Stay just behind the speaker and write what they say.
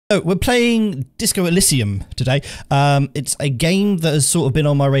So we're playing Disco Elysium today. It's a game that has sort of been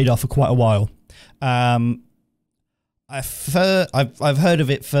on my radar for quite a while. I've heard of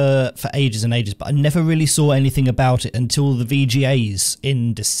it for ages and ages, but I never really saw anything about it until the VGAs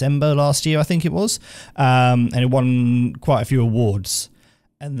in December last year, I think it was. And it won quite a few awards.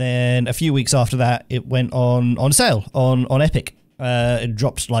 And then a few weeks after that, it went on sale on Epic. It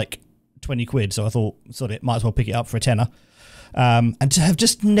dropped like 20 quid, so I thought, sod it, might as well pick it up for a tenner. And to have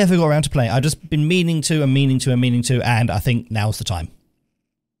just never got around to playing. I've just been meaning to, and I think now's the time.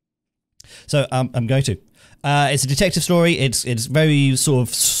 So I'm going to. It's a detective story. It's very sort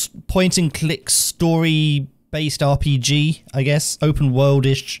of point and click story based RPG, I guess, open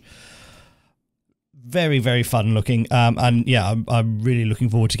world-ish. Very, very fun looking. And yeah, I'm really looking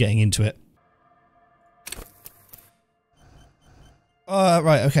forward to getting into it.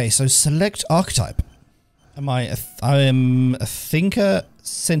 Right, okay, so select archetype. I am a thinker,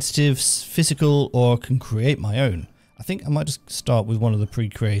 sensitive, physical, or can create my own. I think I might just start with one of the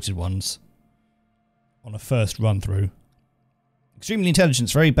pre-created ones on a first run through. Extremely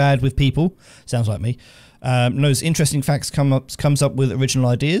intelligent, very bad with people. Sounds like me. Knows interesting facts, comes up with original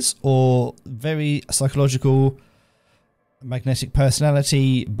ideas, or very psychological, magnetic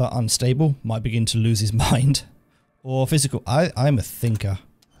personality, but unstable. Might begin to lose his mind. Or physical. I'm a thinker.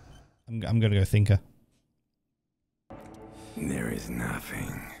 I'm going to go thinker. There is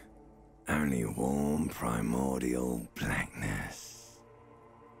nothing. Only warm primordial blackness.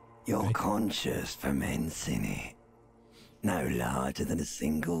 Your conscious ferments in it. No larger than a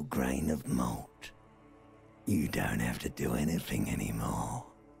single grain of malt. You don't have to do anything anymore.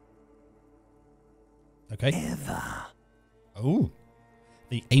 Okay. Ever. Oh.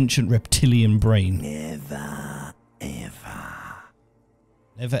 The ancient reptilian brain. Never, ever.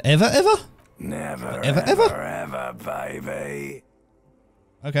 Never, ever, ever? Never, ever, ever, baby.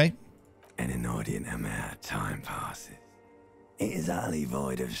 Okay. An inordinate amount of time passes. It is utterly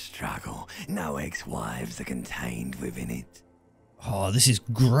void of struggle. No ex-wives are contained within it. Oh, this is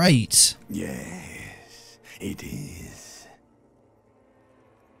great. Yes, it is.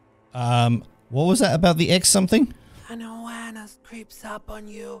 What was that about the X something? An awareness creeps up on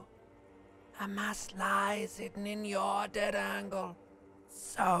you. A mass lies hidden in your dead angle,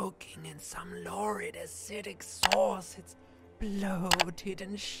 soaking in some lurid acidic sauce. It's bloated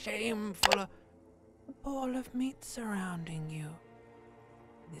and shameful. A ball of meat surrounding you.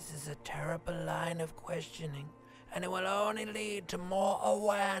 This is a terrible line of questioning, and it will only lead to more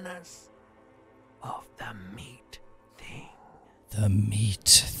awareness of the meat thing. The meat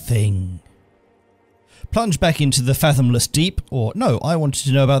thing. Plunge back into the fathomless deep, or no, I wanted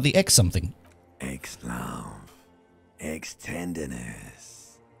to know about the X something. Ex-love.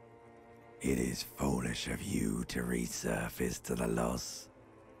 Ex-tenderness. It is foolish of you to resurface to the loss.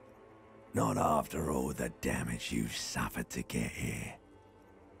 Not after all the damage you've suffered to get here.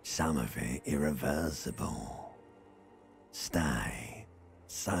 Some of it irreversible. Stay.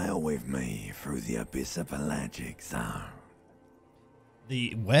 Sail with me through the abyss of pelagic zone.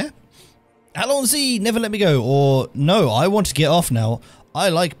 The where? Allons-y, never let me go. Or no, I want to get off now. I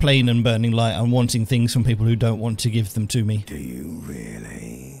like plain and burning light and wanting things from people who don't want to give them to me. Do you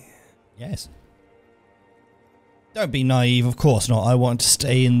really? Yes. Don't be naive, of course not. I want to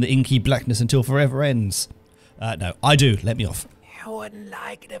stay in the inky blackness until forever ends. No, I do. Let me off. You wouldn't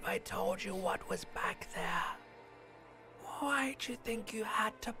like it if I told you what was back there. Why'd you think you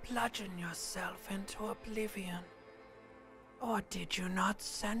had to bludgeon yourself into oblivion? Or did you not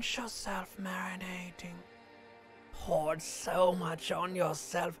sense yourself marinating? Poured so much on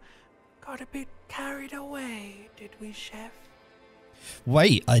yourself. Got a bit carried away, did we, Chef?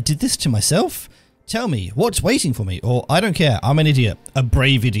 Wait, I did this to myself? Tell me, what's waiting for me? Or I don't care, I'm an idiot. A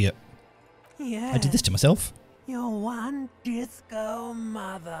brave idiot. Yeah. I did this to myself. You're one disco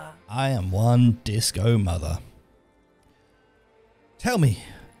mother. I am one disco mother. Tell me,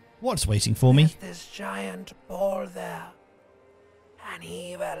 what's waiting for me? There's this giant ball there. And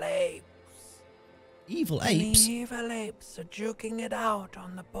evil apes. Evil apes? And evil apes are juking it out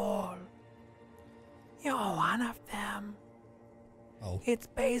on the ball. You're one of them. Oh. It's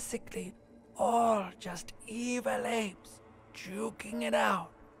basically all just evil apes juking it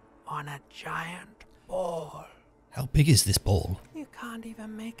out on a giant ball. How big is this ball? You can't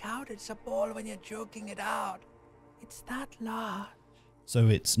even make out it's a ball when you're juking it out. It's that large. So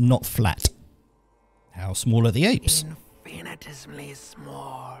it's not flat. How small are the apes? Infinitesimally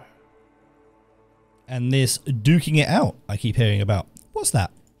small. And this duking it out I keep hearing about. What's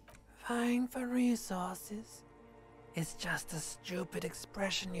that? Vying for resources. It's just a stupid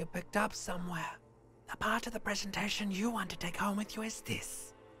expression you picked up somewhere. The part of the presentation you want to take home with you is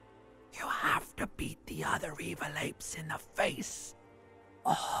this. You have to beat the other evil apes in the face,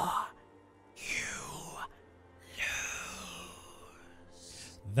 or you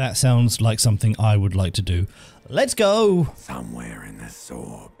lose. That sounds like something I would like to do. Let's go! Somewhere in the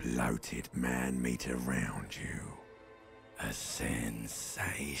sore, bloated man-meat around you. A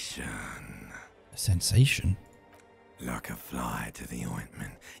sensation. A sensation? Like a fly to the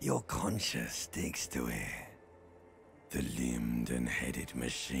ointment, your conscience sticks to it. The limbed and headed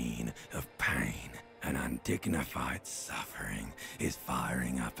machine of pain and undignified suffering is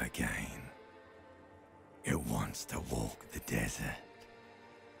firing up again. It wants to walk the desert,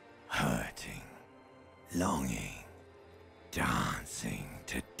 hurting, longing, dancing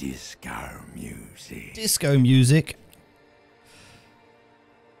to disco music. Disco music?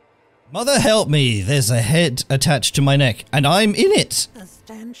 Mother help me, there's a head attached to my neck, and I'm in it! The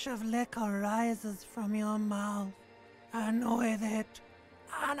stench of liquor rises from your mouth, and with it,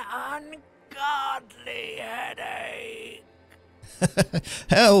 an ungodly headache.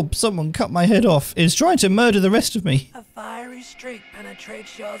 Help, someone cut my head off. It's trying to murder the rest of me. A fiery streak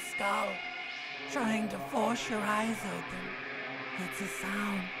penetrates your skull, trying to force your eyes open. It's a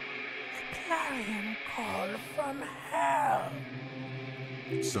sound, a clarion call from hell.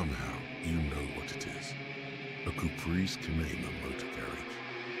 Somehow, you know what it is. A Caprice Canema motor carriage.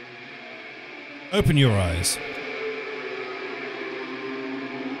 Open your eyes.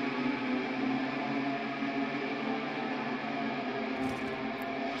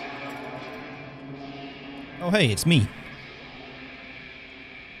 Oh hey, it's me.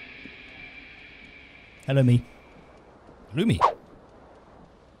 Hello me. Hello me.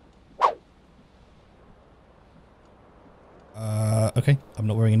 Okay, I'm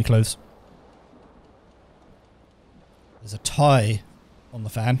not wearing any clothes. There's a tie on the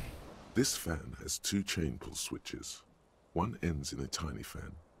fan. This fan has two chain pull switches. One ends in a tiny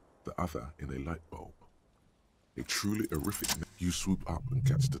fan, the other in a light bulb. A truly horrific. You swoop up and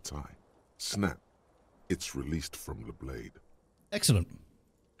catch the tie. Snap. It's released from the blade. Excellent.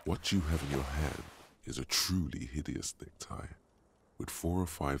 What you have in your hand is a truly hideous necktie with 4 or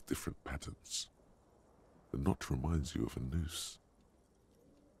 5 different patterns. The knot reminds you of a noose.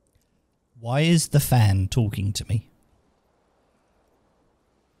 Why is the fan talking to me?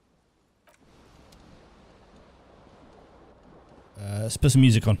 Let's put some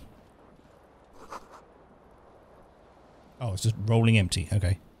music on. Oh, it's just rolling empty.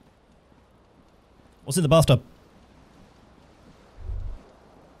 Okay. What's in the bathtub?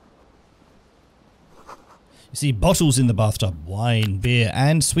 You see bottles in the bathtub. Wine, beer,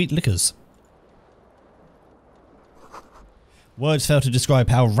 and sweet liquors. Words fail to describe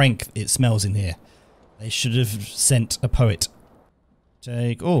how rank it smells in here. They should have sent a poet.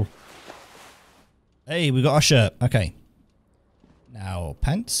 Take all. Hey, we got our shirt. Okay. Now,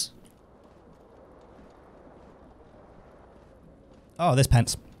 pants. Oh, there's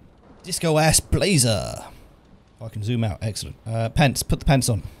pants. Disco ass blazer. Oh, I can zoom out. Excellent. Pants. Put the pants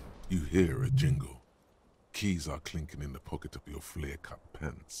on. You hear a jingle. Keys are clinking in the pocket of your flare-cut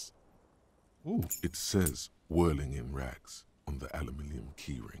pants. Ooh. It says, whirling in rags, on the aluminium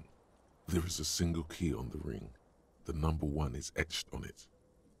keyring. There is a single key on the ring. The number 1 is etched on it.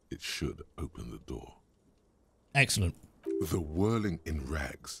 It should open the door. Excellent. The Whirling in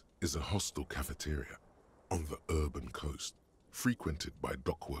Rags is a hostel cafeteria on the urban coast, frequented by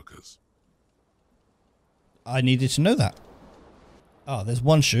dock workers. I needed to know that. Oh, there's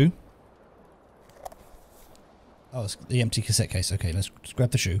one shoe. Oh, it's the empty cassette case. Okay, let's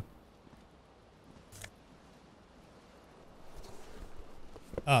grab the shoe.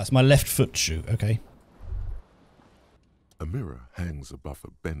 Ah, it's my left foot shoe. Okay. A mirror hangs above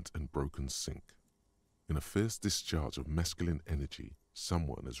a bent and broken sink. In a fierce discharge of masculine energy,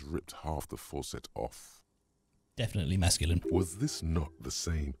 someone has ripped half the faucet off. Definitely masculine. Was this not the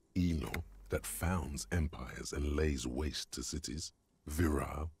same Elo that founds empires and lays waste to cities?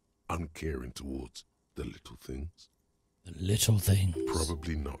 Virile, uncaring towards the little things? The little things.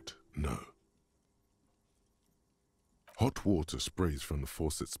 Probably not, no. Hot water sprays from the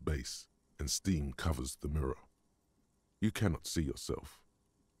faucet's base, and steam covers the mirror. You cannot see yourself,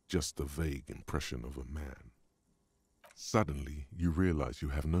 just a vague impression of a man. Suddenly, you realize you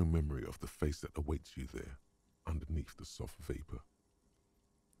have no memory of the face that awaits you there, underneath the soft vapor.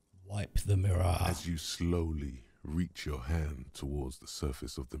 Wipe the mirror. As you slowly reach your hand towards the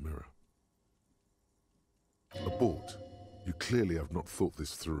surface of the mirror. Abort. You clearly have not thought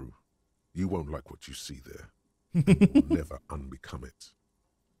this through. You won't like what you see there. And will never unbecome it.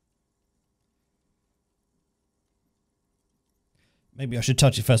 Maybe I should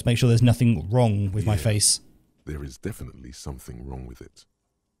touch it first, make sure there's nothing wrong with my face. There is definitely something wrong with it.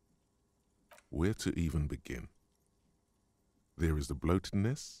 Where to even begin? There is the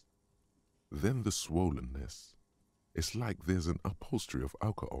bloatedness, then the swollenness. It's like there's an upholstery of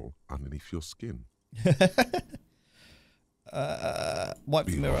alcohol underneath your skin. Wipe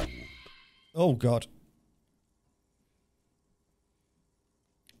the mirror. Oh, God.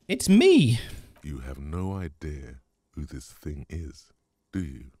 It's me. You have no idea who this thing is, do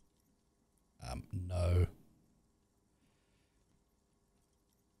you? No.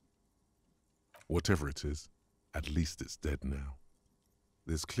 Whatever it is, at least it's dead now.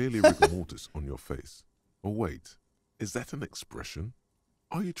 There's clearly rigor mortis on your face. Oh, wait. Is that an expression?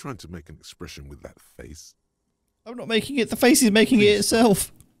 Are you trying to make an expression with that face? I'm not making it. The face is making it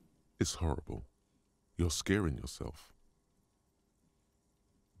itself. It's horrible. You're scaring yourself.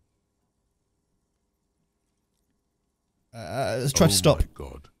 Let's try to stop. Oh my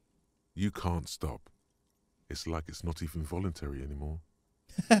God. You can't stop. It's like it's not even voluntary anymore.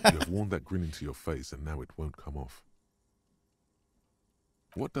 You have worn that grin into your face and now it won't come off.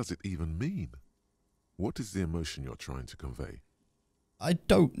 What does it even mean? What is the emotion you're trying to convey? I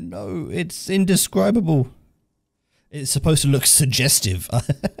don't know. It's indescribable. It's supposed to look suggestive.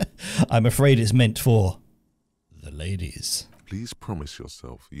 I'm afraid it's meant for the ladies. Please promise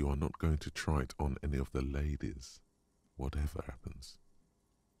yourself you are not going to try it on any of the ladies, whatever happens.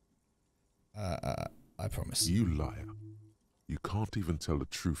 I promise. You liar. You can't even tell the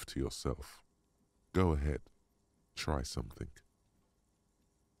truth to yourself. Go ahead. Try something.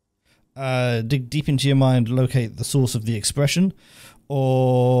 Dig deep into your mind, locate the source of the expression,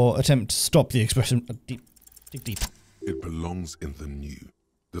 or attempt to stop the expression. Dig deep. It belongs in the new,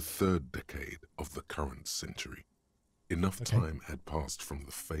 the third decade of the current century. Enough time had passed from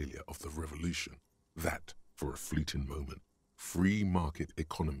the failure of the revolution that, for a fleeting moment, free market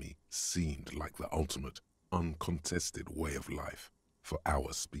economy seemed like the ultimate, uncontested way of life for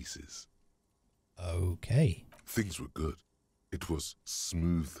our species. Okay. Things were good. It was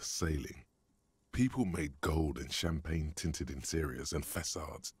smooth sailing. People made gold and champagne-tinted interiors and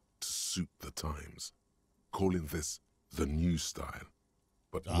facades to suit the times, calling this the new style.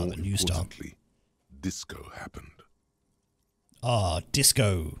 But more importantly, disco happened.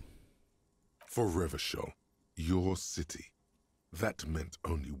 Disco. For Revachol, your city, that meant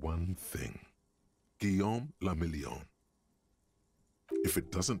only one thing. Guillaume le Million. If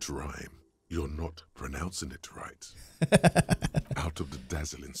it doesn't rhyme, you're not pronouncing it right. Out of the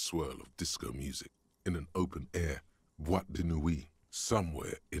dazzling swirl of disco music, in an open-air boîte de nuit,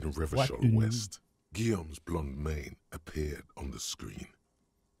 somewhere in Revachol West, Guillaume's blonde mane appeared on the screen.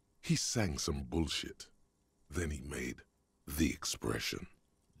 He sang some bullshit. Then he made the expression.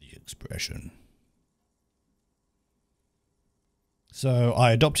 The expression. So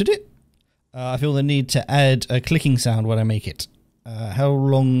I adopted it. I feel the need to add a clicking sound when I make it. How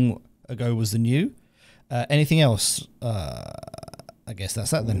long ago was the new? Anything else? I guess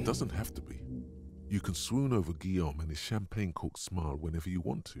that's that then. It doesn't have to be. You can swoon over Guillaume and his champagne cork smile whenever you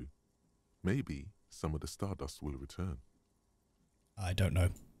want to. Maybe some of the stardust will return. I don't know.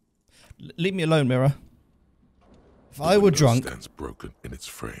 Leave me alone, Mirror. If I were window drunk... stands broken in its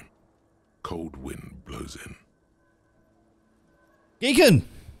frame. Cold wind blows in. Geeken!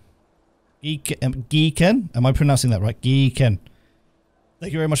 Geeken? Am I pronouncing that right? Geeken.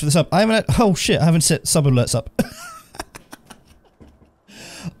 Thank you very much for the sub. I haven't set sub alerts up.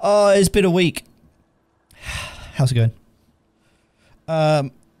 Oh, it's been a week. How's it going?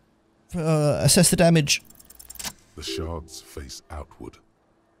 Assess the damage. The shards face outward.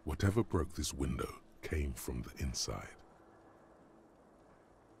 Whatever broke this window came from the inside.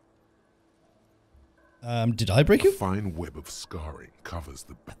 Did I break A it? fine web of scarring covers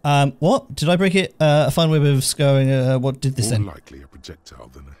the what? Did I break it? A fine web of scarring. What did this then? More likely a projectile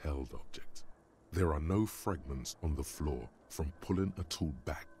than a held object. There are no fragments on the floor from pulling a tool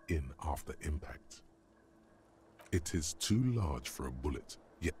back in after impact. It is too large for a bullet,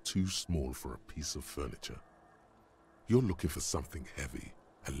 yet too small for a piece of furniture. You're looking for something heavy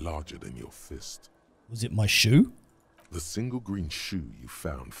and larger than your fist. Was it my shoe? The single green shoe you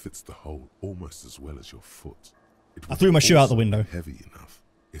found fits the hole almost as well as your foot. I threw my shoe out the window. Heavy enough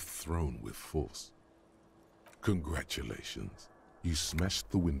if thrown with force. Congratulations. You smashed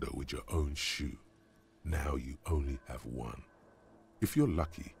the window with your own shoe. Now you only have one. If you're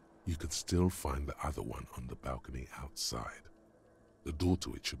lucky, you could still find the other one on the balcony outside. The door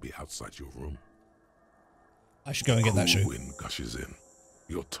to it should be outside your room. I should go and get that shoe. Cool wind gushes in.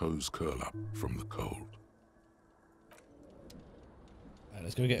 Your toes curl up from the cold. Right,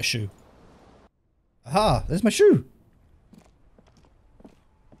 let's go get a shoe. Aha! There's my shoe!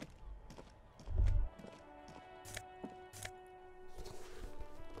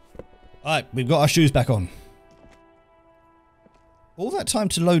 Alright, we've got our shoes back on. All that time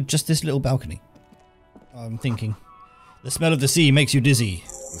to load just this little balcony. I'm thinking. The smell of the sea makes you dizzy.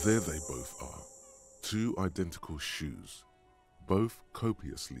 There they both are. Two identical shoes. Both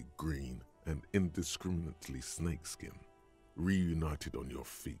copiously green and indiscriminately snakeskin. Reunited on your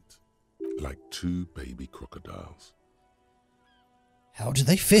feet. Like two baby crocodiles. How do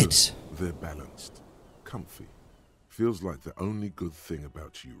they fit? They're balanced. Comfy. Feels like the only good thing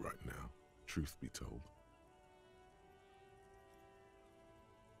about you right now, truth be told.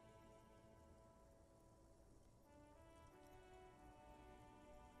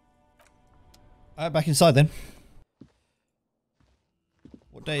 Alright, back inside then.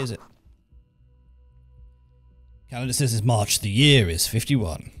 What day is it? Calendar says it's March. The year is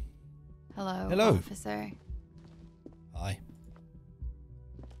 51. Hello, Hello. officer. Hi.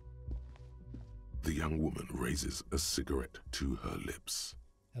 The young woman raises a cigarette to her lips.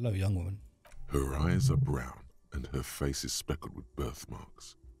 Hello, young woman. Her eyes are brown and her face is speckled with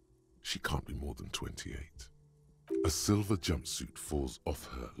birthmarks. She can't be more than 28. A silver jumpsuit falls off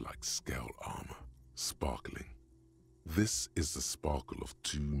her like scale armor, sparkling. This is the sparkle of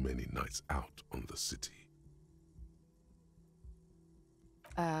too many nights out on the city.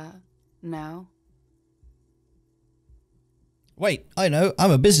 No. Wait, I know. I'm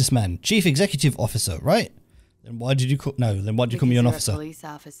a businessman, chief executive officer, right? Then why did you call? No, then why did you call me an officer? A police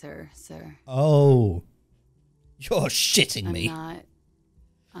officer, sir. Oh, you're shitting I'm me. not.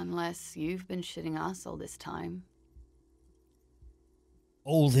 Unless you've been shitting us all this time.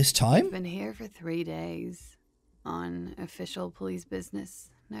 All this time? I've been here for 3 days. On official police business,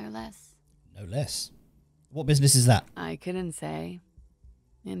 no less. No less. What business is that? I couldn't say.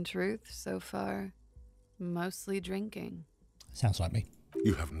 In truth, so far, mostly drinking. Sounds like me.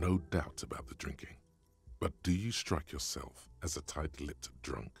 You have no doubt about the drinking. But do you strike yourself as a tight-lipped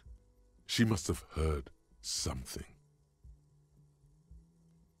drunk? She must have heard something.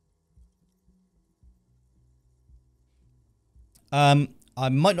 I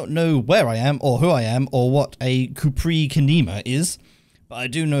might not know where I am, or who I am, or what a Capri Kanema is, but I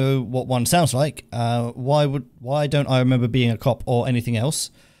do know what one sounds like. Why don't I remember being a cop or anything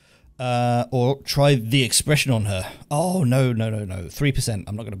else? Or try the expression on her. Oh, no. 3%.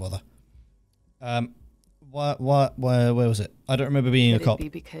 I'm not going to bother. Where was it? I don't remember being Could a cop. it be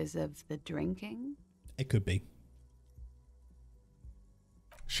because of the drinking? It could be.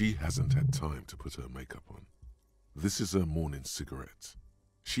 She hasn't had time to put her makeup on. This is her morning cigarette.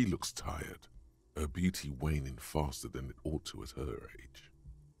 She looks tired, her beauty waning faster than it ought to at her age.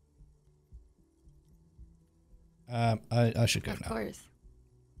 I should go now. Of course.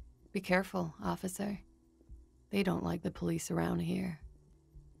 Be careful, officer. They don't like the police around here.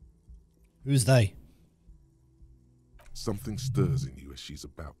 Who's they? Something stirs in you as she's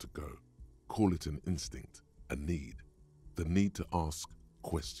about to go. Call it an instinct, a need. The need to ask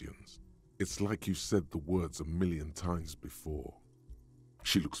questions. It's like you've said the words 1,000,000 times before.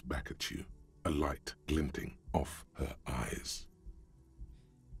 She looks back at you, a light glinting off her eyes.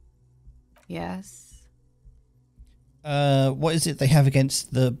 Yes. What is it they have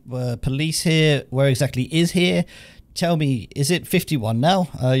against the police here? Where exactly is here? Tell me, is it 51 now?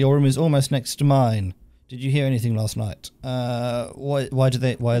 Your room is almost next to mine. Did you hear anything last night? Why are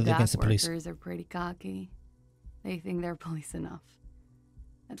they against the police? Workers are pretty cocky. They think they're police enough.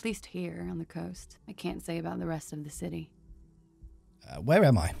 At least here on the coast. I can't say about the rest of the city. Where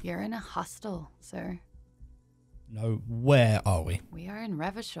am I? You're in a hostel, sir. No, where are we? We are in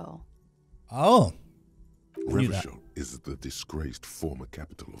Revachol. Oh. Knew that. Revachol is the disgraced former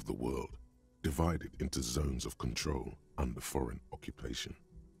capital of the world, divided into zones of control under foreign occupation.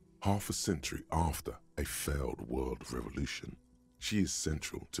 Half a century after a failed world revolution, she is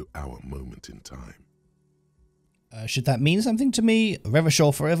central to our moment in time. Should that mean something to me?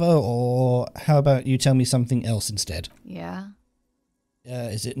 Revachol forever, or how about you tell me something else instead? Yeah?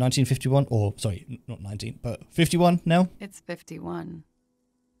 Is it 1951? Or, sorry, not 19, but 51 now? It's 51.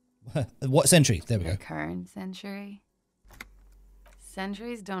 What century? There we go. The current century?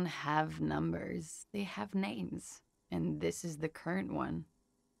 Centuries don't have numbers. They have names. And this is the current one.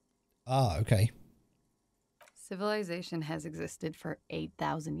 Ah, okay. Civilization has existed for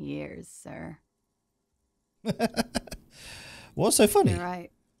 8,000 years, sir. What's so funny? You're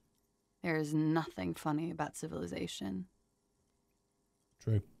right. There is nothing funny about civilization.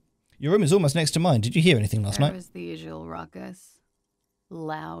 True. Your room is almost next to mine. Did you hear anything last There night? was the usual ruckus.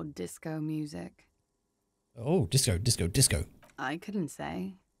 Loud disco music. Oh, disco. I couldn't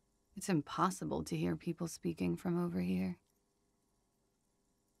say. It's impossible to hear people speaking from over here.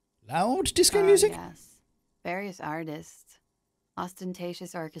 Loud disco music? Yes. Various artists.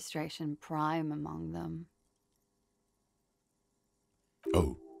 Ostentatious orchestration prime among them.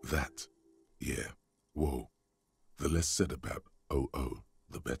 Oh, that. Yeah. Whoa. The less said about OO,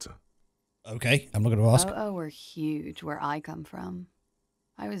 the better. Okay, I'm not going to ask. OO were huge where I come from.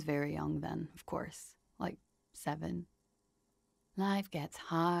 I was very young then, of course. Like 7. Life gets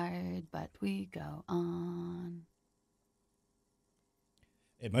hard, but we go on.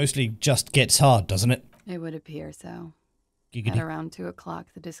 It mostly just gets hard, doesn't it? It would appear so. Giggity. At around 2 o'clock,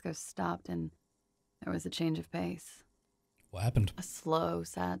 the disco stopped and there was a change of pace. What happened? A slow,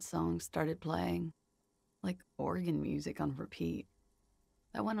 sad song started playing, like organ music on repeat.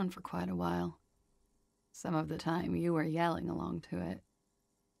 That went on for quite a while. Some of the time, you were yelling along to it.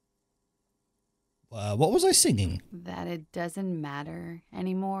 What was I singing? That it doesn't matter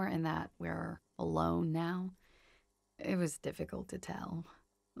anymore and that we're alone now. It was difficult to tell.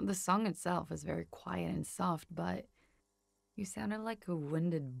 The song itself was very quiet and soft, but you sounded like a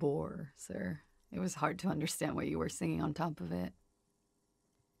winded boar, sir. It was hard to understand what you were singing on top of it.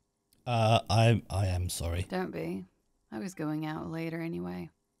 I am sorry. Don't be. I was going out later anyway.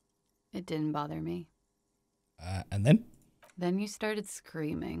 It didn't bother me. And then? Then you started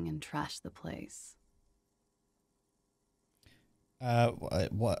screaming and trashed the place.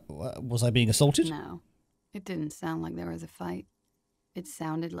 What was I being assaulted? No, it didn't sound like there was a fight. It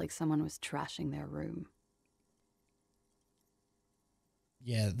sounded like someone was trashing their room.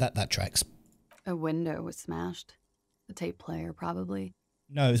 Yeah, that tracks. A window was smashed. The tape player, probably.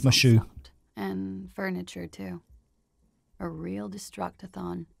 No, it was my Song shoe. stopped. And furniture, too. A real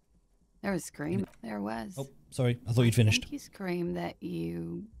destructathon. There was screaming. There was. Oh, sorry. I thought you'd finished. I think you screamed that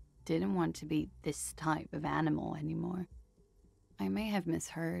you didn't want to be this type of animal anymore. I may have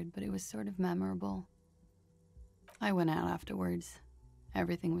misheard, but it was sort of memorable. I went out afterwards.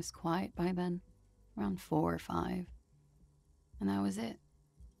 Everything was quiet by then. Around 4 or 5. And that was it.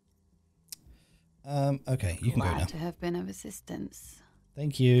 Okay, you can go now. Glad to have been of assistance.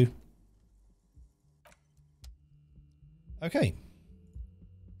 Thank you. Okay.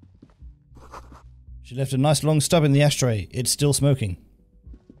 She left a nice long stub in the ashtray. It's still smoking.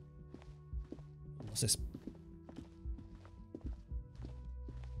 What's this?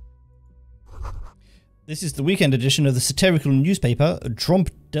 This is the weekend edition of the satirical newspaper Trompe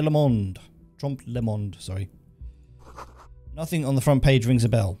de le Monde. Trompe le Monde, sorry. Nothing on the front page rings a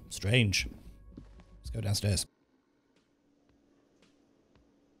bell. Strange. Let's go downstairs.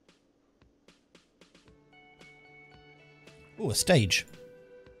 Oh, a stage.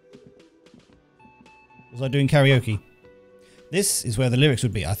 Was I doing karaoke? This is where the lyrics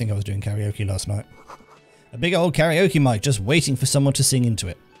would be. I think I was doing karaoke last night. A big old karaoke mic just waiting for someone to sing into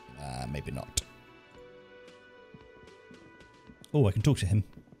it. Maybe not. Oh, I can talk to him.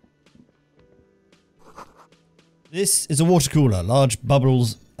 This is a water cooler. A large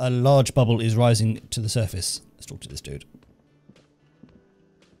bubble is rising to the surface. Let's talk to this dude.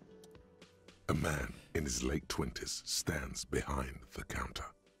 A man in his late 20s stands behind the counter,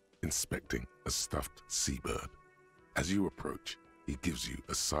 inspecting a stuffed seabird. As you approach, he gives you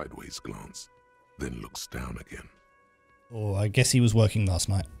a sideways glance, then looks down again. Oh, I guess he was working last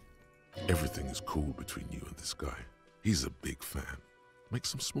night. Everything is cool between you and this guy. He's a big fan. Make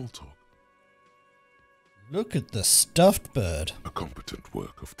some small talk. Look at the stuffed bird. A competent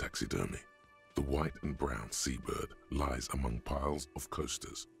work of taxidermy. The white and brown seabird lies among piles of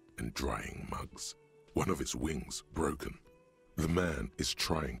coasters and drying mugs. One of its wings broken. The man is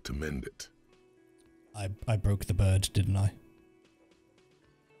trying to mend it. I broke the bird, didn't I?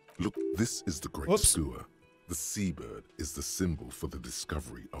 Look, this is the great Whoops. skua. The seabird is the symbol for the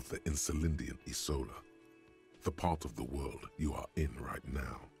discovery of the Insulindian Isola, the part of the world you are in right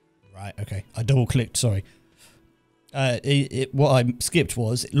now. Right, okay. I double clicked, sorry. What I skipped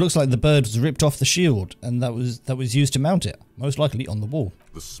was, it looks like the bird was ripped off the shield, and that was used to mount it, most likely on the wall.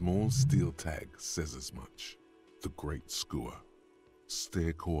 The small steel tag says as much. The great skua.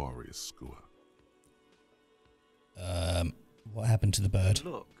 Stegosaurus skua. What happened to the bird?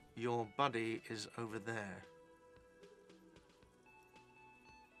 Look, your buddy is over there.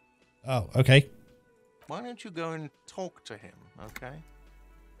 Oh, okay. Why don't you go and talk to him, okay?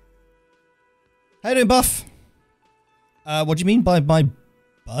 How you doing, Buff? What do you mean by my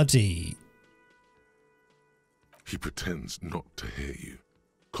buddy? He pretends not to hear you,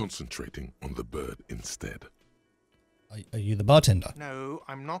 concentrating on the bird instead. Are you the bartender? No,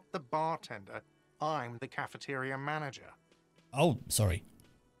 I'm not the bartender. I'm the cafeteria manager. Oh, sorry.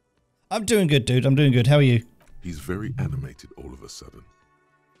 I'm doing good, dude. I'm doing good. How are you? He's very animated all of a sudden.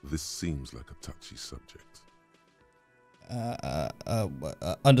 This seems like a touchy subject.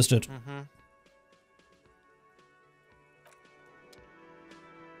 Understood. Mm-hmm.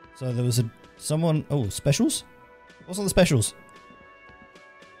 So there was someone. Oh, specials. What's on the specials?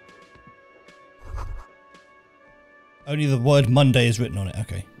 Only the word Monday is written on it.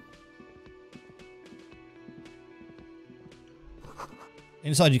 Okay.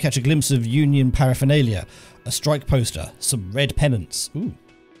 Inside, you catch a glimpse of union paraphernalia, a strike poster, some red pennants. Ooh.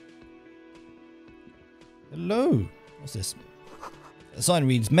 Hello. What's this? The sign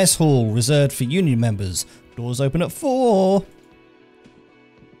reads, Mess Hall, reserved for union members. Doors open at 4.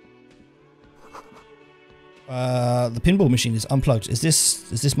 The pinball machine is unplugged. Is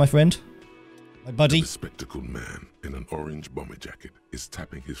this my friend? My buddy? A bespectacled man in an orange bomber jacket is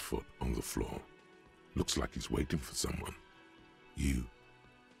tapping his foot on the floor. Looks like he's waiting for someone. You.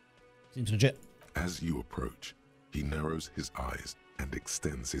 Seems legit. As you approach, he narrows his eyes and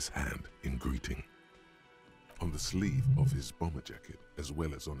extends his hand in greeting. On the sleeve of his bomber jacket, as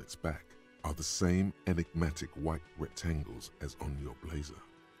well as on its back, are the same enigmatic white rectangles as on your blazer.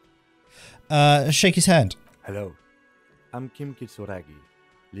 Shake his hand. Hello, I'm Kim Kitsuragi,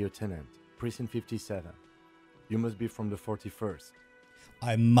 Lieutenant, Precinct 57. You must be from the 41st.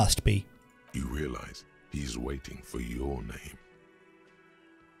 I must be. You realize he's waiting for your name.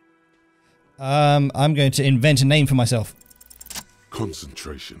 I'm going to invent a name for myself.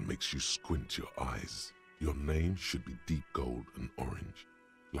 Concentration makes you squint your eyes. Your name should be deep gold and orange,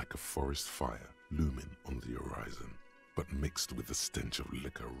 like a forest fire looming on the horizon, but mixed with the stench of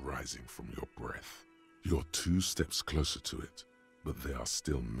liquor rising from your breath. You're 2 steps closer to it, but there are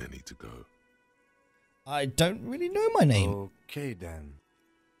still many to go. I don't really know my name. Okay then.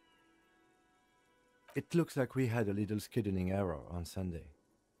 It looks like we had a little scheduling error on Sunday.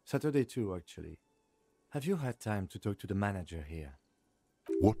 Saturday too, actually. Have you had time to talk to the manager here?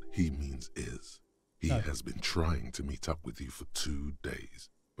 What he means is, he has been trying to meet up with you for 2 days,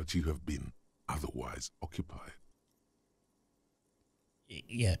 but you have been otherwise occupied.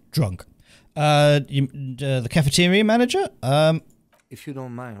 Yeah, drunk. The cafeteria manager? If you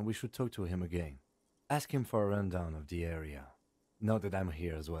don't mind, we should talk to him again. Ask him for a rundown of the area. Now that I'm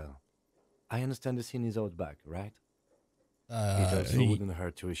here as well. I understand the scene is out back, right? It also wouldn't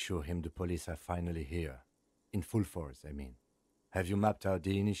hurt to assure him the police are finally here. In full force, I mean. Have you mapped out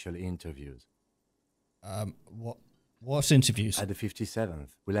the initial interviews? What interviews? At the 57th,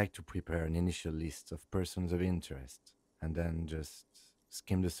 we like to prepare an initial list of persons of interest, and then just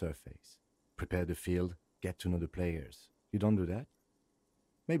skim the surface. Prepare the field, get to know the players. You don't do that?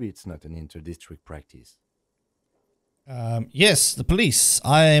 Maybe it's not an inter-district practice. Yes, the police.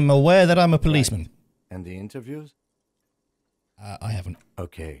 I'm aware that I'm a policeman. Right. And the interviews? I haven't.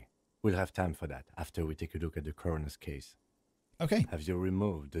 Okay, we'll have time for that after we take a look at the coroner's case. Okay. Have you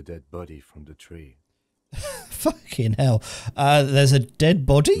removed the dead body from the tree? Fucking hell. There's a dead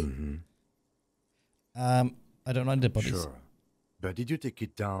body? Mm-hmm. I don't like dead bodies. Sure. But did you take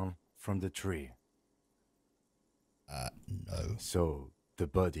it down from the tree? No. So, the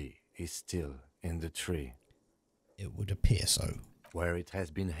body is still in the tree? It would appear so. Where it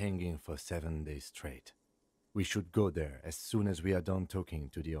has been hanging for 7 days straight. We should go there as soon as we are done talking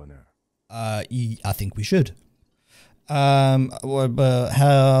to the owner. I think we should. But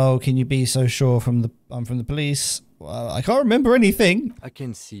how can you be so sure I'm from the police? Well, I can't remember anything. I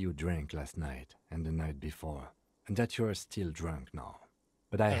can see you drank last night and the night before, and that you are still drunk now.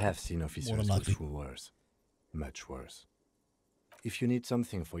 But I have seen officers go through worse. Much worse. If you need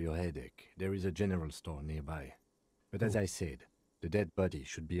something for your headache, there is a general store nearby. But as I said, the dead body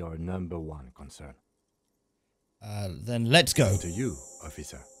should be our #1 concern. Then let's go. To you,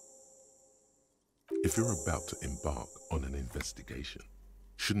 officer. If you're about to embark on an investigation,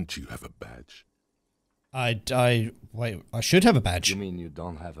 shouldn't you have a badge? Wait, I should have a badge. You mean you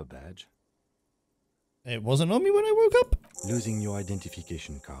don't have a badge? It wasn't on me when I woke up? Losing your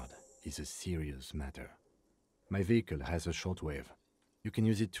identification card is a serious matter. My vehicle has a shortwave. You can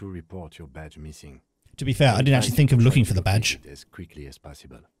use it to report your badge missing. To be fair, I didn't actually think of looking for the badge. As quickly as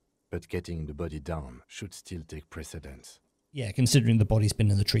possible. But getting the body down should still take precedence. Yeah, considering the body's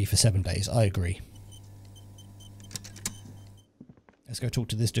been in the tree for 7 days, I agree. Let's go talk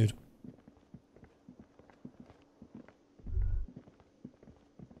to this dude.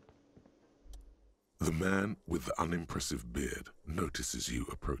 The man with the unimpressive beard notices you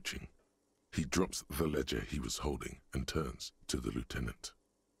approaching. He drops the ledger he was holding and turns to the lieutenant.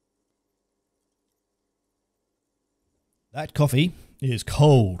 That coffee is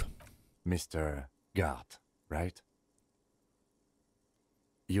cold. Mr. Gart, right?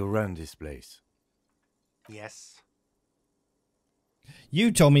 You run this place. Yes.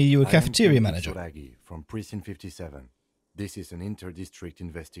 You told me you were I cafeteria am manager. Kitsuragi from Precinct 57. This is an inter-district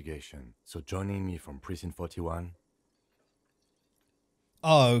investigation, so joining me from Precinct 41...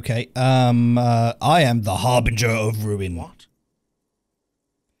 Oh, okay. I am the Harbinger of Ruin. What?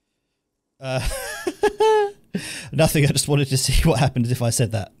 Nothing, I just wanted to see what happens if I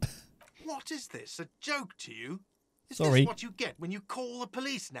said that. What is this? A joke to you? Is Sorry. this what you get when you call the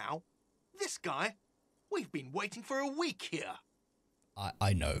police now? This guy? We've been waiting for a week here.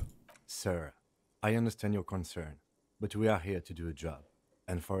 I know. Sir, I understand your concern, but we are here to do a job.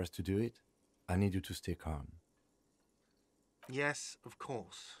 And for us to do it, I need you to stay calm. Yes, of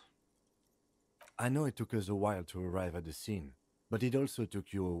course. I know it took us a while to arrive at the scene, but it also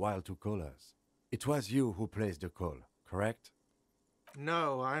took you a while to call us. It was you who placed the call, correct?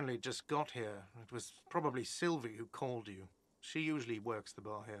 No, I only just got here. It was probably Sylvie who called you. She usually works the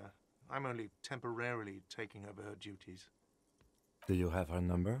bar here. I'm only temporarily taking over her duties. Do you have her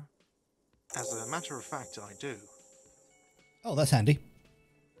number? As a matter of fact, I do. Oh, that's handy.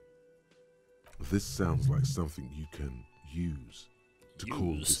 This sounds like something you can use to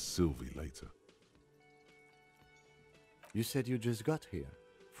call this Sylvie later. You said you just got here.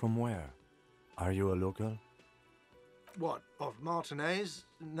 From where? Are you a local? What, of Martinez?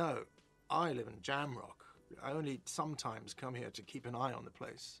 No, I live in Jamrock. I only sometimes come here to keep an eye on the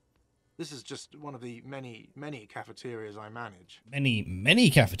place. This is just one of the many, many cafeterias I manage. Many, many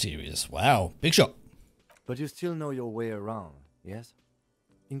cafeterias. Wow, big shot. But you still know your way around, yes?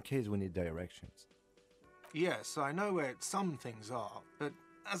 In case we need directions. Yes, I know where some things are, but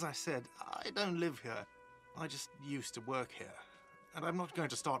as I said, I don't live here. I just used to work here. And I'm not going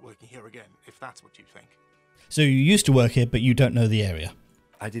to start working here again, if that's what you think. So you used to work here, but you don't know the area.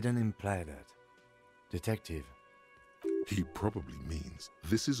 I didn't imply that. Detective. He probably means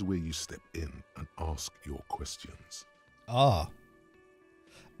this is where you step in and ask your questions. Ah.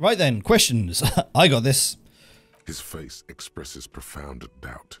 Right then, questions. I got this. His face expresses profound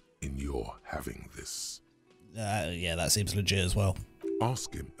doubt in your having this. Yeah, that seems legit as well.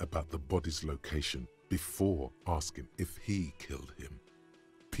 Ask him about the body's location before asking if he killed him.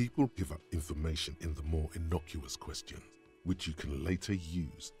 People give up information in the more innocuous questions, which you can later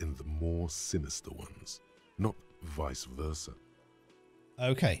use in the more sinister ones, not vice versa.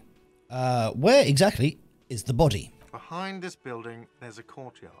 Okay. Where exactly is the body? Behind this building, there's a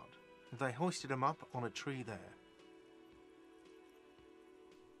courtyard. They hoisted him up on a tree there.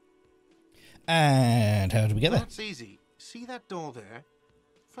 And how do we get there? That's easy. See that door there?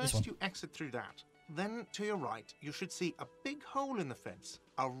 This one. First you exit through that. Then to your right, you should see a big hole in the fence.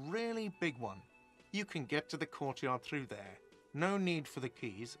 A really big one. You can get to the courtyard through there. No need for the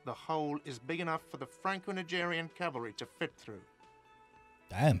keys. The hole is big enough for the Franco-Nigerian cavalry to fit through.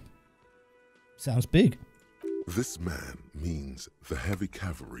 Damn. Sounds big. This man means the heavy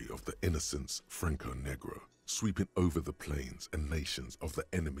cavalry of the innocents Franco-Negro, sweeping over the plains and nations of the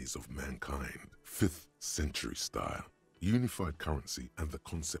enemies of mankind. 5th century style. Unified currency and the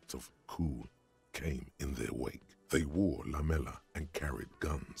concept of cool came in their wake. They wore lamella and carried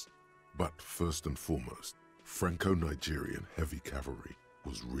guns. But first and foremost, Franco-Nigerian heavy cavalry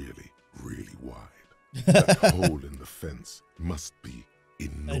was really, really wide. That hole in the fence must be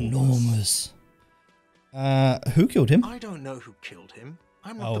enormous. Who killed him? I don't know who killed him.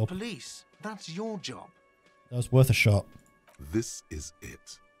 I'm not the police. That's your job. That was worth a shot. This is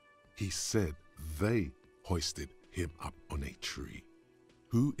it. He said they hoisted him up on a tree.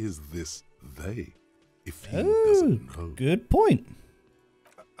 Who is this they, if he doesn't know? Good point.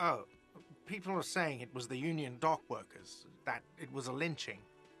 Oh, people are saying it was the union dock workers, that it was a lynching.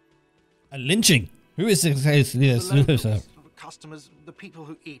 A lynching? Who is this? Yes. The locals, the customers, the people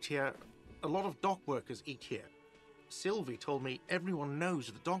who eat here, a lot of dock workers eat here. Sylvie told me everyone knows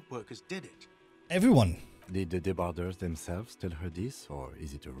the dock workers did it. Everyone? Did the debarders themselves tell her this, or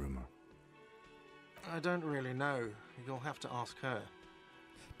is it a rumor? I don't really know. You'll have to ask her.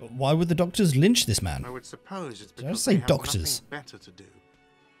 But why would the doctors lynch this man? I would suppose it's Did I because say they have doctors? nothing better to do.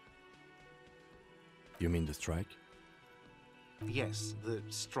 You mean the strike? Yes, the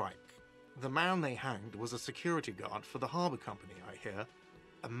strike. The man they hanged was a security guard for the harbour company, I hear.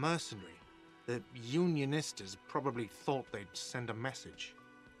 A mercenary. The unionistas probably thought they'd send a message.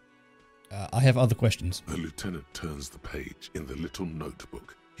 I have other questions. The lieutenant turns the page in the little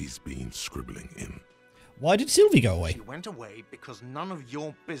notebook he's been scribbling in. Why did Sylvie go away? She went away because none of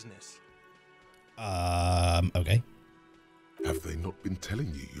your business. Okay. Have they not been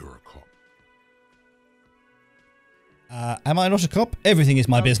telling you you're a cop? Am I not a cop? Everything is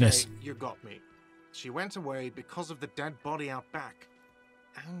my Okay, business. You got me. She went away because of the dead body out back.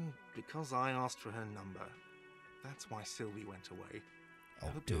 And because I asked for her number. That's why Sylvie went away. I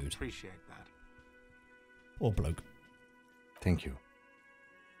hope you dude. appreciate that. Poor bloke. Thank you.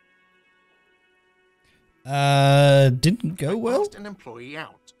 Didn't go well? Asked an employee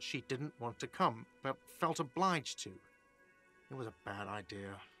out. She didn't want to come, but felt obliged to. It was a bad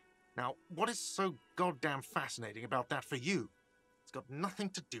idea. Now, what is so goddamn fascinating about that for you? It's got nothing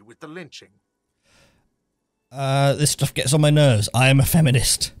to do with the lynching. This stuff gets on my nerves. I am a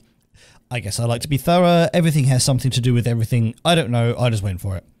feminist. I guess I like to be thorough. Everything has something to do with everything. I don't know. I just went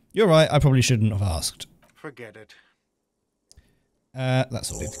for it. You're right. I probably shouldn't have asked. Forget it.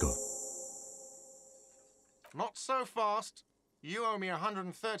 That's all. Let's go. Not so fast. You owe me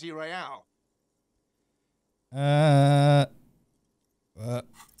 130 real. Bye.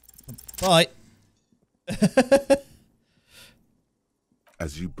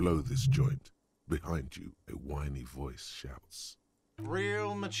 As you blow this joint, behind you, a whiny voice shouts.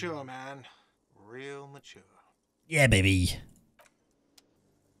 Real mature, man. Real mature. Yeah, baby.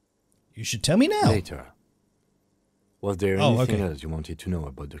 You should tell me now. Later. Was there anything else you wanted to know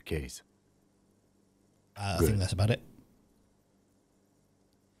about the case? I think that's about it.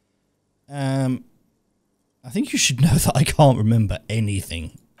 I think you should know that I can't remember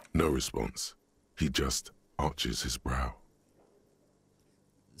anything. No response. He just arches his brow.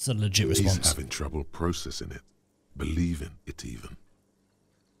 It's a legit response. He's having trouble processing it, believing it even.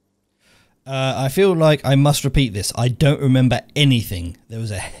 I feel like I must repeat this. I don't remember anything. There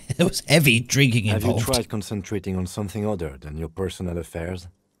was heavy drinking involved. Have you tried concentrating on something other than your personal affairs?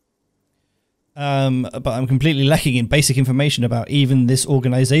 But I'm completely lacking in basic information about even this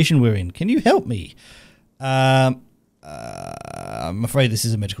organization we're in. Can you help me? I'm afraid this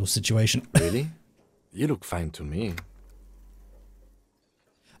is a medical situation. Really? You look fine to me.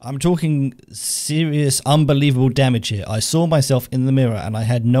 I'm talking serious, unbelievable damage here. I saw myself in the mirror and I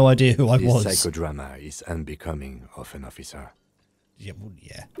had no idea who I was. This psychodrama is unbecoming of an officer. Yeah, well,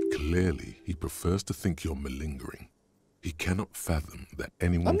 yeah. Clearly, he prefers to think you're malingering. He cannot fathom that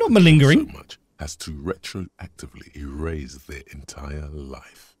anyone I'm not malingering. so much as to retroactively erase their entire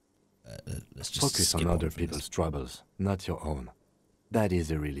life. Let's just Focus on other people's troubles, not your own. That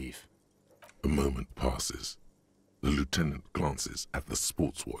is a relief. A moment passes. The lieutenant glances at the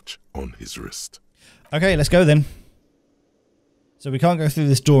sports watch on his wrist. Okay, let's go then. So we can't go through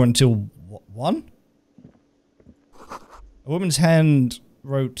this door until, what, 1? A woman's hand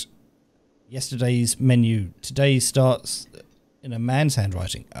wrote yesterday's menu. Today starts in a man's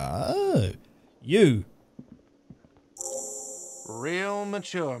handwriting. Oh, you. Real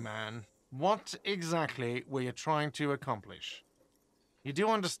mature, man. What exactly were you trying to accomplish? You do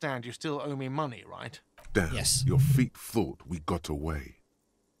understand you still owe me money, right? Damn, yes. Your feet thought we got away.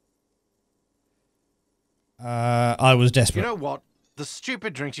 I was desperate. You know what? The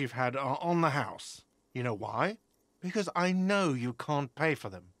stupid drinks you've had are on the house. You know why? Because I know you can't pay for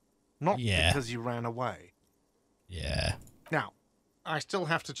them. Not because you ran away. Yeah. Now, I still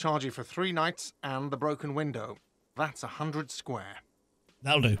have to charge you for 3 nights and the broken window. That's 100 square.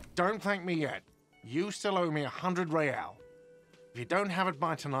 That'll do. Don't thank me yet. You still owe me 100 real. If you don't have it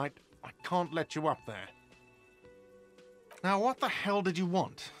by tonight, I can't let you up there. Now, what the hell did you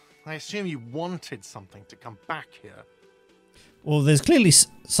want? I assume you wanted something to come back here. Well, there's clearly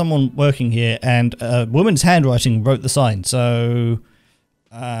someone working here, and a woman's handwriting wrote the sign, so...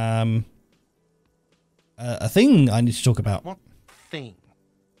 a thing I need to talk about. What thing?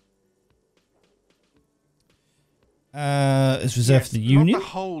 It's reserved for the union? Not the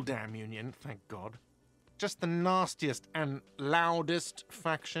whole damn union, thank God. Just the nastiest and loudest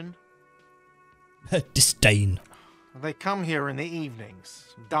faction. Disdain. They come here in the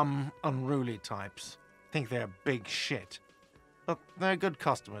evenings. Dumb, unruly types. Think they're big shit. But they're good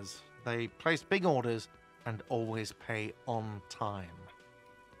customers. They place big orders and always pay on time.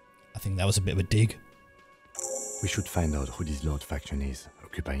 I think that was a bit of a dig. We should find out who this Lord faction is,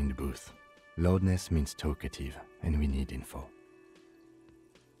 occupying the booth. Loudness means talkative, and we need info.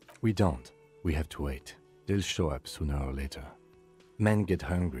 We don't. We have to wait. They'll show up sooner or later. Men get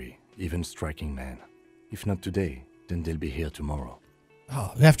hungry, even striking men. If not today, then they'll be here tomorrow.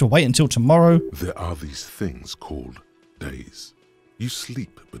 Oh, we have to wait until tomorrow? There are these things called days. You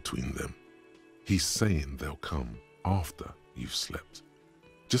sleep between them. He's saying they'll come after you've slept.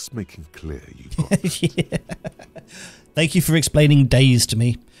 Just making clear you got Yeah. Thank you for explaining days to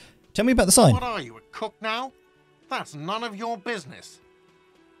me. Tell me about the sign. What are you, a cook now? That's none of your business.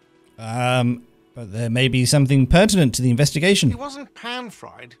 But there may be something pertinent to the investigation. He wasn't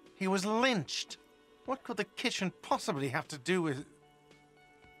pan-fried. He was lynched. What could the kitchen possibly have to do with...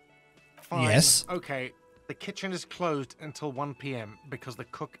 Fine. Yes. Okay, the kitchen is closed until 1 p.m. because the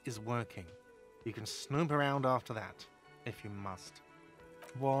cook is working. You can snoop around after that, if you must.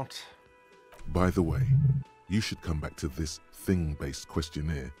 What? By the way, You should come back to this thing-based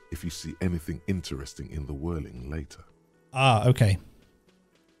questionnaire if you see anything interesting in the whirling later. Ah, okay.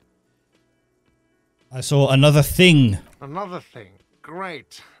 I saw another thing. Another thing.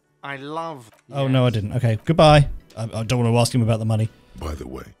 Great. I love... Oh, no, I didn't. Okay, goodbye. I don't want to ask him about the money. By the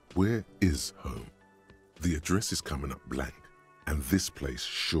way, where is home? The address is coming up blank, and this place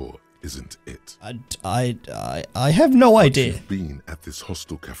sure isn't it. I have no idea. You've been at this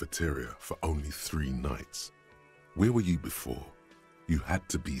hostel cafeteria for only 3 nights. Where were you before? You had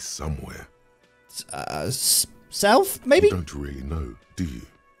to be somewhere. South, maybe? You don't really know, do you?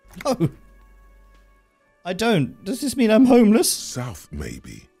 No. I don't. Does this mean I'm homeless? South,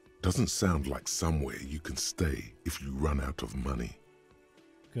 maybe. Doesn't sound like somewhere you can stay if you run out of money.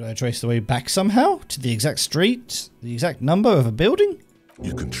 Could I trace the way back somehow? To the exact street? The exact number of a building?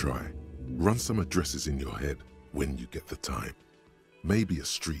 You can try. Run some addresses in your head when you get the time. Maybe a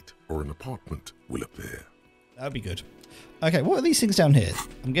street or an apartment will appear. That would be good. Okay, what are these things down here?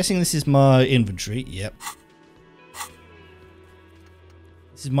 I'm guessing this is my inventory. Yep.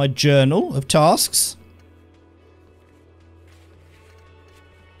 This is my journal of tasks.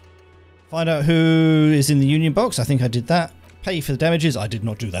 Find out who is in the union box. I think I did that. Pay for the damages. I did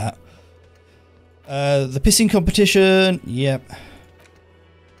not do that. The pissing competition. Yep.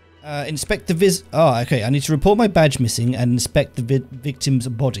 Inspect the Oh, okay. I need to report my badge missing and inspect the victim's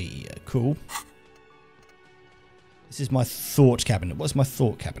body. Cool. This is my thought cabinet. What's my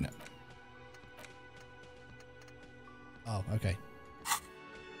thought cabinet? Oh, okay.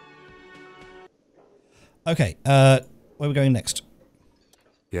 Okay. Where are we going next?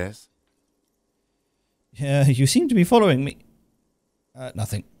 Yes? Yeah, you seem to be following me.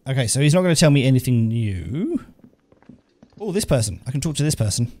 Nothing. Okay, so he's not going to tell me anything new. Oh, this person. I can talk to this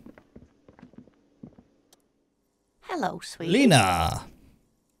person. Hello, sweetie. Lena.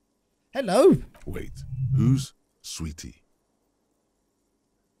 Hello. Wait, who's Sweetie?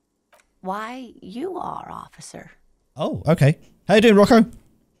 Why, you are, officer. Oh, okay. How you doing, Rocco?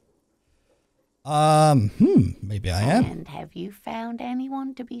 Maybe I am. And have you found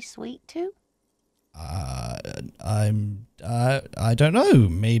anyone to be sweet to? I don't know.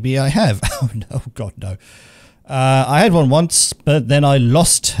 Maybe I have. Oh, no, God, no. I had one once, but then I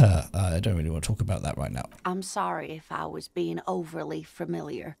lost her. I don't really want to talk about that right now. I'm sorry if I was being overly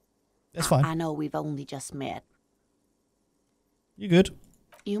familiar. That's fine. I know we've only just met. You good?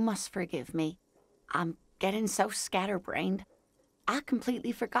 You must forgive me. I'm getting so scatterbrained. I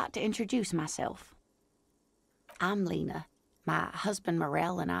completely forgot to introduce myself. I'm Lena. My husband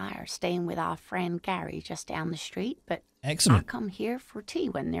Morel and I are staying with our friend Gary just down the street, but Excellent. I come here for tea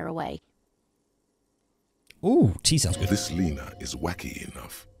when they're away. Ooh, tea sounds good. This Lena is wacky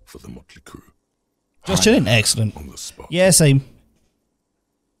enough for the motley crew. Just chilling. Excellent. On the spot. Yeah, same.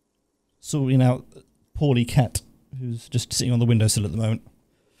 Sorting out poorly cat, who's just sitting on the windowsill at the moment.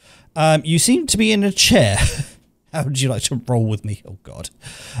 You seem to be in a chair. How would you like to roll with me? Oh, God.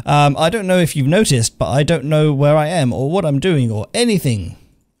 I don't know if you've noticed, but I don't know where I am or what I'm doing or anything.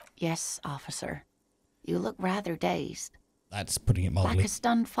 Yes, officer. You look rather dazed. That's putting it mildly. Like a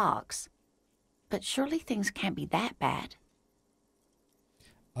stunned fox. But surely things can't be that bad.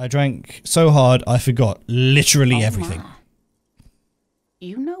 I drank so hard I forgot literally everything. My.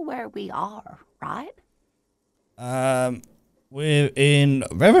 You know where we are, right? We're in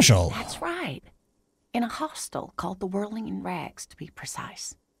Revachol. That's right. In a hostel called the Whirling in Rags, to be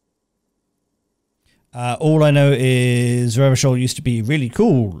precise. All I know is Revachol used to be really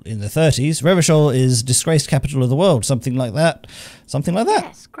cool in the 30s. Revachol is disgraced capital of the world, something like that. Something like that.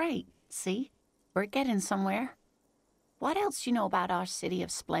 Yes, great. See? We're getting somewhere. What else do you know about our city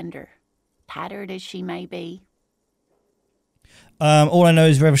of splendor? Tattered as she may be. All I know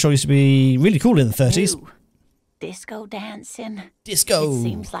is Revachol used to be really cool in the 30s. Ooh, disco dancing. Disco. It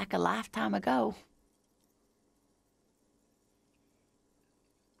seems like a lifetime ago.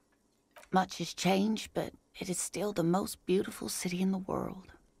 Much has changed, but it is still the most beautiful city in the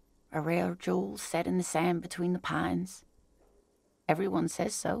world. A rare jewel set in the sand between the pines. Everyone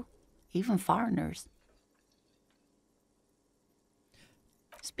says so, even foreigners.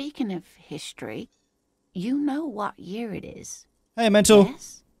 Speaking of history, you know what year it is. Hey, Mental.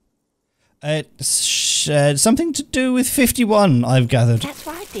 Yes? It's something to do with 51, I've gathered. That's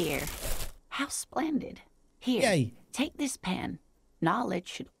right, dear. How splendid. Here, Yay. take this pen. Knowledge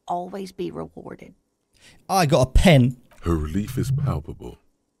should always be rewarded. I got a pen. Her relief is palpable.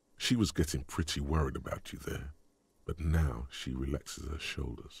 She was getting pretty worried about you there, but now she relaxes her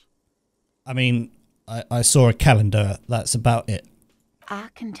shoulders. I mean, I saw a calendar. That's about it. I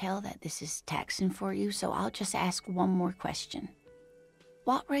can tell that this is taxing for you, so I'll just ask one more question.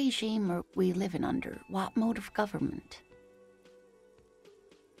 What regime are we living under? What mode of government?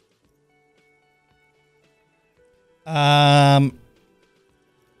 I'd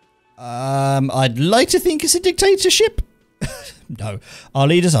like to think it's a dictatorship. No. Our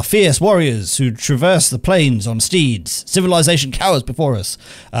leaders are fierce warriors who traverse the plains on steeds. Civilization cowers before us.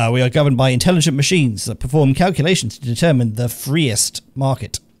 We are governed by intelligent machines that perform calculations to determine the freest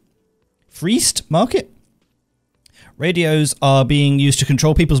market. Freest market? Radios are being used to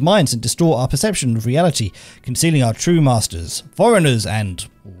control people's minds and distort our perception of reality, concealing our true masters, foreigners and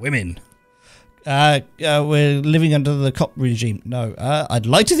women. We're living under the cop regime. No, I'd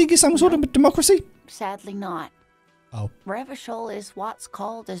like to think it's some sort of democracy. Sadly not. Oh. Revachol is what's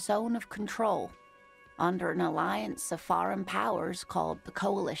called a zone of control, under an alliance of foreign powers called the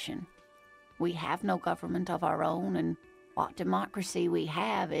Coalition. We have no government of our own, and what democracy we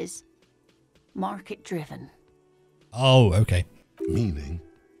have is market-driven. Oh, okay. Meaning,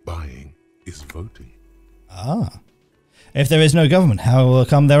 buying is voting. Ah. If there is no government, how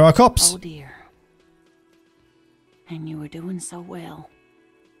come there are cops? Oh dear. And you were doing so well.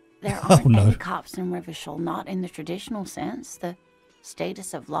 There aren't any cops in Revachol, not in the traditional sense. The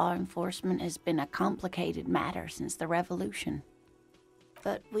status of law enforcement has been a complicated matter since the revolution.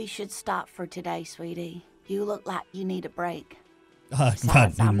 But we should stop for today, sweetie. You look like you need a break.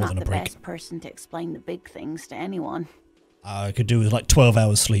 Besides, I'm not the best person to explain the big things to anyone. I could do with like 12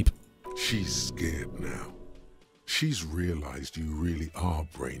 hours sleep. She's scared now. She's realized you really are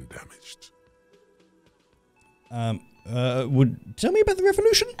brain damaged. Tell me about the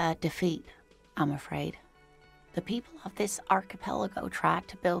revolution? A defeat, I'm afraid. The people of this archipelago tried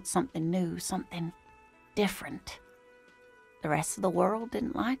to build something new, something different. The rest of the world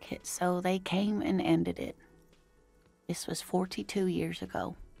didn't like it, so they came and ended it. This was 42 years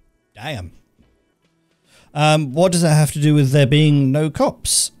ago. Damn. What does that have to do with there being no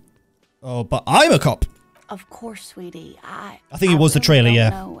cops? Oh, but I'm a cop. Of course, sweetie. I think it was the trailer, yeah. I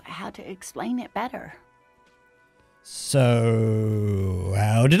don't know how to explain it better. So,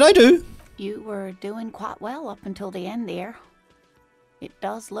 how did I do? You were doing quite well up until the end there. It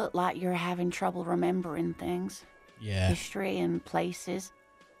does look like you're having trouble remembering things. Yeah. History and places.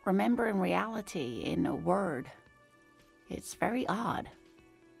 Remembering reality in a word. It's very odd.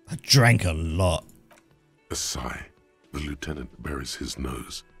 I drank a lot. A sigh. The lieutenant buries his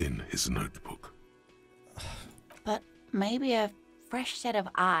nose in his notebook. But maybe a fresh set of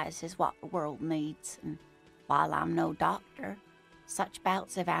eyes is what the world needs. And while I'm no doctor, such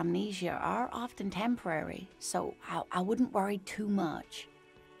bouts of amnesia are often temporary, so I wouldn't worry too much.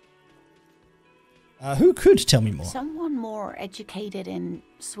 Who could tell me more? Someone more educated in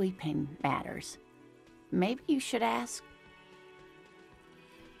sweeping matters. Maybe you should ask.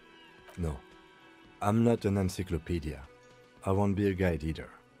 No, I'm not an encyclopedia. I won't be a guide either.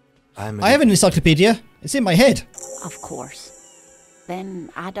 I have an encyclopedia. It's in my head. Of course. Then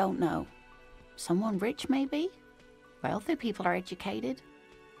I don't know. Someone rich, maybe? Wealthy people are educated.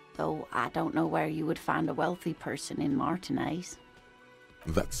 Though I don't know where you would find a wealthy person in Martinez.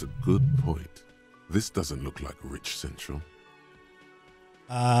 That's a good point. This doesn't look like Rich Central.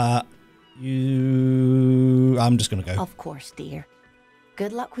 I'm just gonna go. Of course, dear.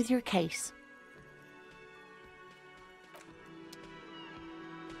 Good luck with your case.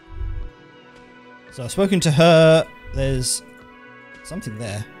 So I've spoken to her. There's something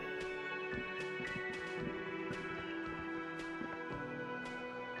there.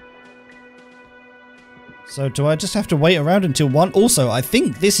 So do I just have to wait around until 1? Also, I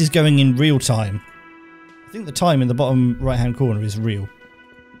think this is going in real time. I think the time in the bottom right-hand corner is real.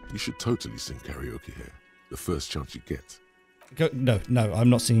 You should totally sing karaoke here. The first chance you get. No, I'm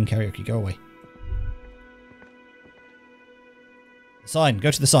not singing karaoke. Go away. Sign.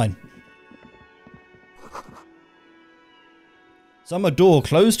 Go to the sign. Summer door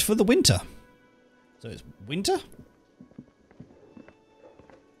closed for the winter. So it's winter?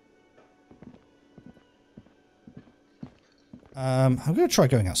 I'm going to try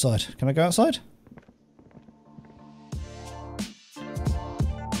going outside. Can I go outside?